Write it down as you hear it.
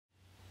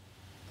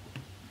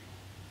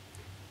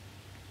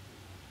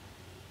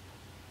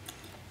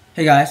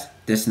Hey guys,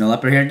 this is No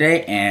Leopard here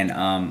today, and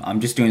I'm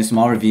just doing a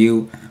small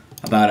review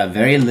about a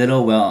very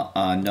little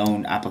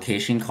known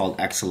application called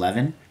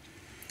X11.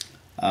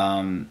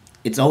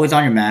 It's always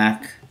on your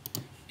Mac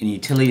in the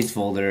utilities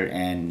folder,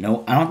 and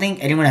I don't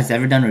think anyone has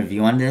ever done a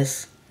review on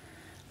this,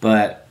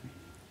 but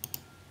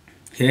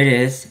here it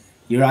is.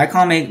 Your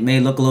icon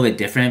may look a little bit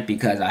different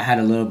because I had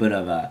a little bit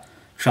of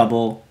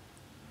trouble,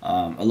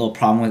 a little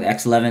problem with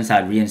X11, so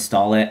I'd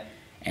reinstall it,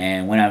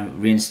 and when I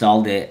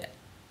reinstalled it,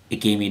 it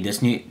gave me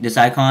this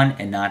icon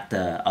and not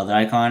the other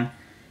icon.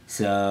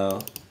 So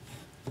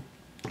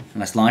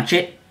let's launch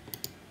it.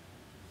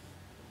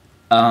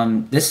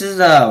 This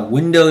is a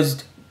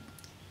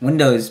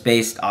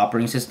Windows-based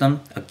operating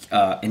system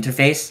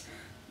interface.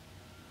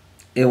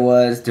 It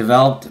was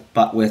developed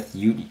with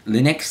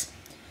Linux,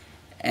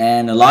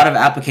 and a lot of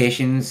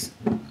applications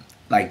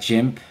like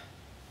GIMP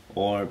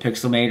or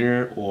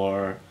Pixelmator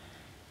or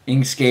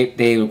Inkscape,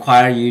 they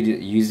require you to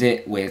use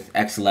it with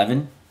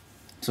X11.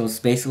 So it's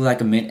basically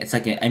like an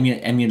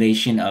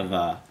emulation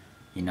of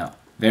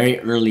very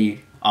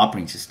early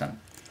operating system.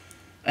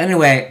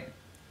 Anyway,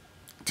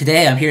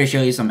 today I'm here to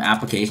show you some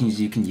applications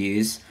you can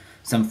use,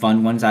 some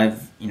fun ones I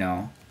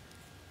know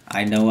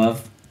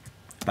of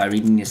by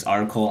reading this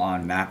article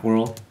on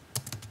Macworld.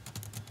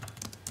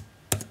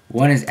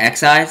 One is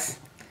X-Eyes.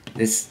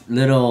 This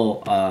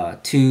little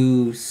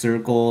two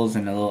circles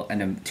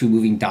and two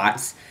moving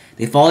dots.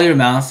 They follow your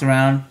mouse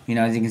around,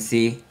 as you can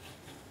see.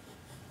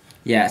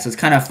 Yeah, so it's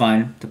kind of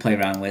fun to play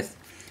around with.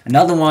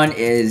 Another one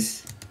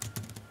is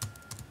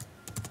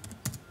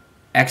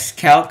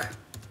Xcalc.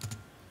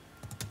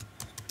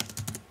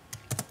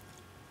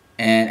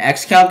 And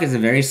Xcalc is a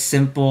very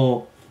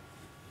simple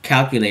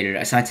calculator,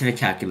 a scientific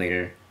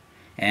calculator.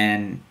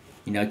 And,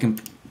 it can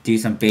do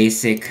some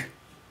basic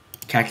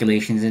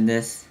calculations in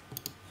this.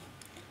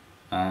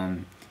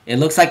 It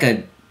looks like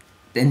the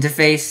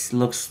interface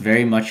looks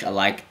very much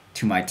alike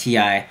to my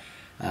TI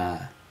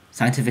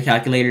scientific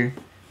calculator,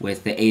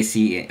 with the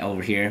AC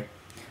over here,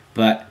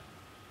 but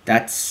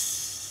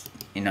that's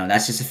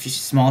just a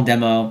small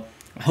demo.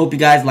 I hope you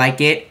guys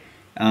like it.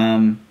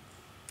 I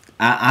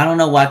don't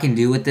know what I can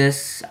do with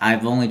this.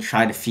 I've only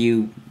tried a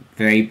few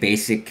very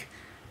basic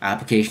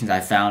applications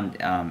I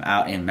found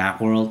out in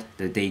Macworld.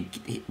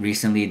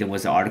 Recently there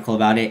was an article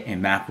about it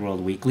in Macworld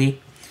Weekly.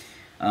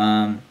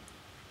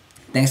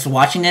 Thanks for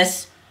watching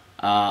this.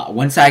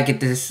 Once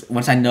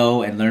I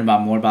know and learn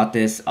more about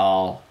this,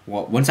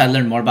 once I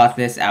learn more about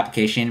this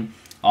application,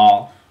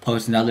 I'll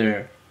post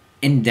another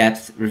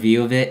in-depth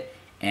review of it.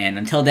 And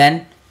until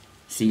then,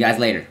 see you guys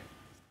later.